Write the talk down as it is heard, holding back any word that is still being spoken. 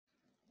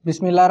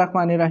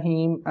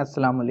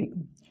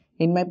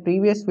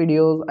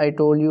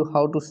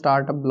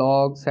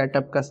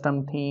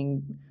custom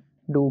theme,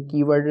 do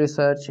keyword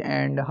research,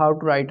 and how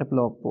to write a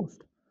blog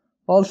post.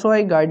 Also,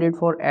 I guided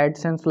for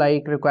AdSense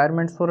like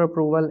requirements for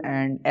approval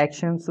and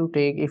actions to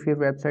take if your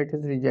website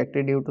is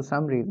rejected due to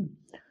some reason,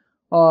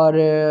 or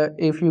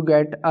if you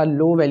get a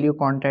low value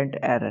content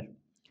error.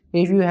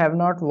 If you have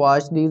not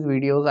watched these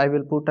videos, I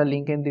will put a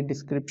link in the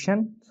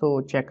description,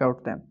 so check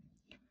out them.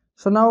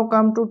 So now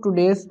come to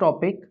today's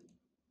topic,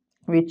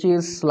 which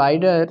is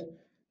slider.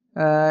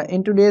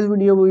 In today's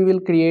video we will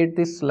create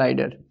this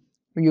slider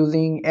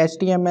using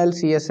HTML,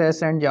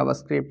 CSS and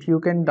JavaScript. You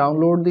can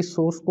download the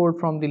source code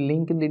from the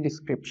link in the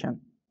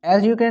description.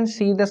 As you can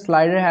see, the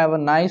slider have a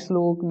nice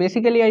look.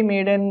 Basically I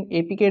made an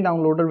APK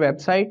downloader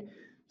website,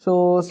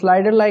 so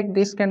slider like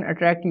this can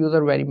attract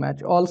user very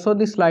much. Also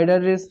the slider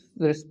is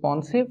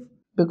responsive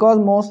because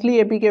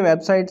mostly APK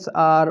websites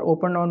are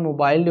opened on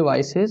mobile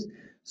devices,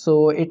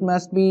 so it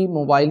must be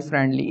mobile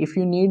friendly. If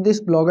you need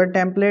this blogger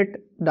template,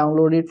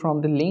 download it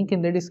from the link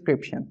in the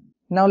description.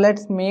 Now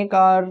let's make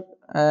our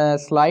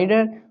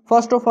slider.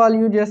 First of all,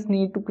 you just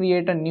need to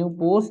create a new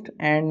post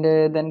and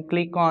then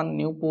click on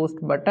new post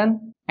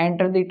button.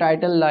 Enter the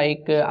title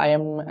like I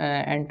am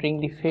entering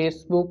the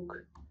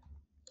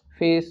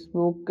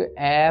Facebook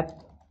app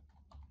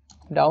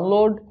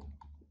download,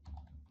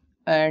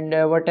 and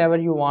whatever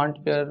you want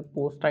your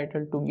post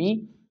title to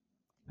be.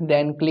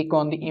 Then click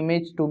on the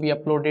image to be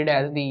uploaded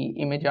as the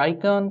image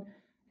icon,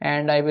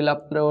 and I will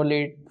upload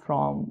it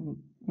from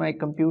my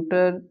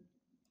computer.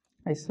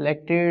 I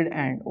selected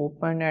and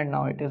opened, and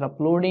now it is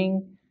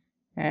uploading,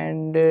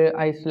 and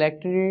I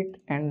selected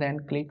it and then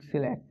click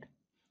select,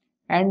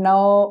 and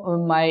now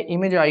my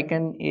image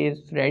icon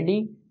is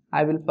ready.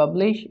 I will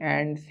publish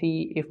and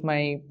see if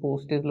my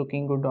post is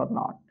looking good or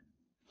not.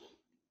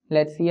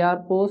 Let's see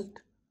our post.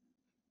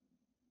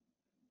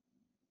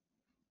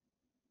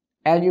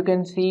 As you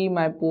can see,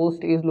 my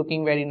post is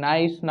looking very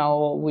nice.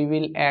 Now we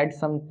will add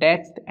some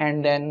text,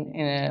 and then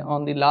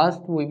on the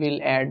last we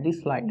will add the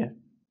slider.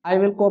 I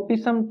will copy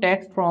some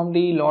text from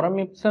the Lorem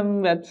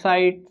Ipsum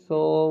website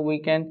so we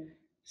can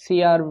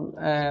see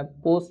our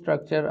post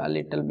structure a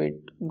little bit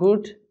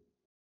good.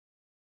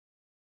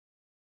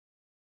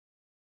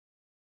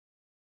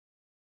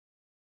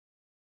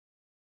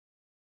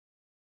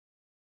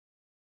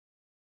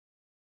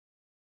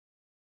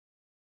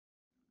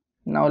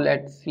 Now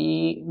let's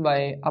see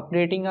by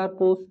updating our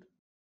post.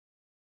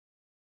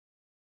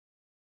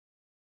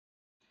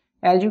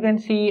 As you can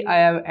see, I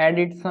have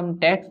added some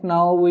text.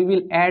 Now we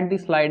will add the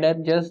slider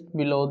just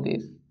below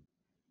this.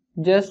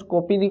 Just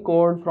copy the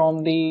code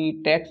from the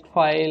text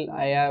file.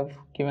 I have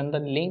given the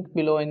link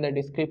below in the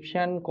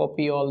description.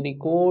 Copy all the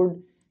code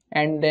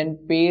and then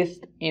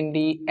paste in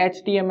the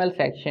HTML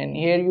section.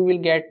 Here you will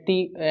get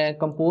the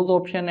compose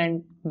option,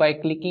 and by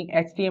clicking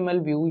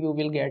HTML view you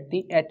will get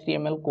the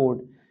HTML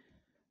code.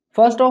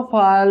 First of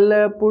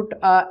all, put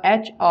a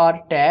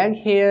HR tag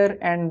here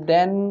and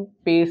then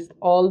paste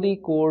all the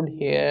code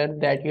here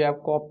that you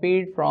have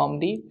copied from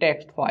the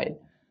text file.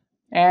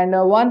 And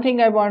one thing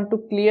I want to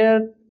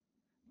clear,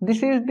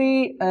 this is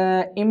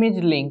the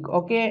image link,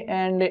 okay,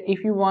 and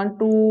if you want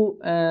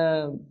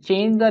to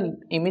change the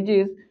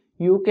images,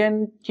 you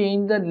can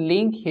change the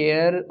link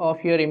here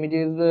of your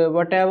images,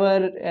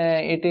 whatever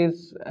it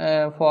is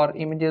for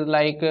images.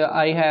 Like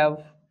I have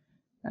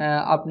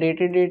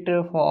updated it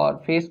for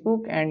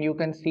Facebook, and you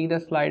can see the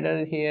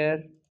slider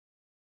here,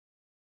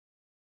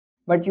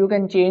 but you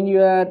can change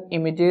your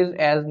images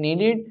as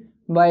needed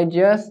by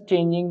just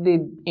changing the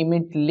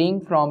image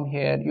link from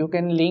here. You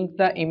can link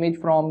the image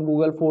from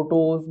Google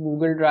Photos,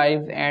 Google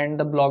Drives and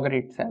the Blogger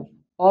itself.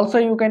 Also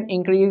you can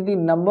increase the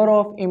number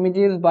of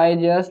images by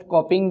just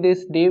copying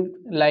this div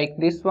like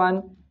this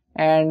one,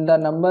 and the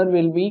number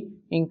will be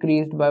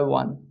increased by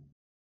 1.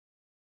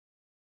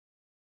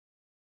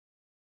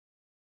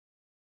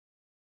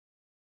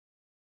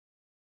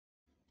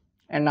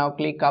 And now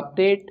click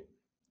update,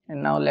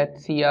 and now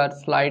let's see our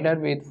slider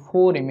with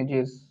 4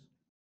 images.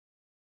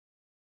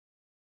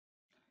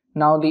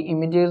 Now the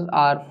images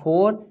are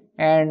 4,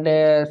 and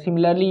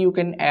similarly you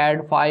can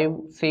add 5,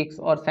 6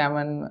 or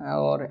 7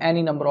 or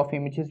any number of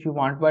images you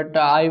want, but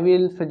I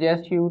will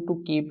suggest you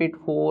to keep it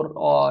 4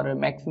 or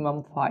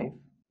maximum 5.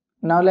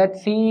 Now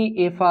let's see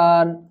if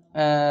our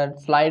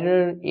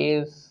slider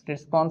is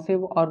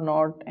responsive or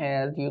not.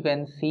 As you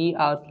can see,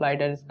 our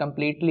slider is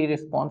completely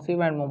responsive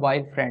and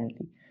mobile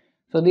friendly.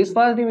 So this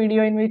was the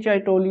video in which I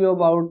told you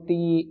about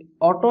the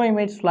auto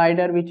image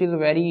slider, which is a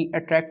very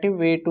attractive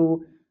way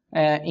to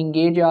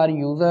engage our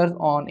users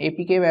on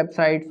APK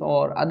websites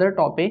or other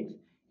topics.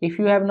 If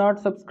you have not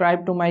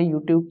subscribed to my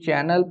YouTube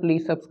channel,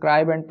 please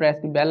subscribe and press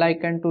the bell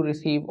icon to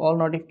receive all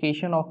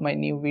notification of my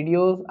new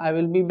videos. I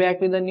will be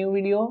back with a new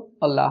video.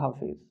 Allah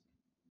Hafiz.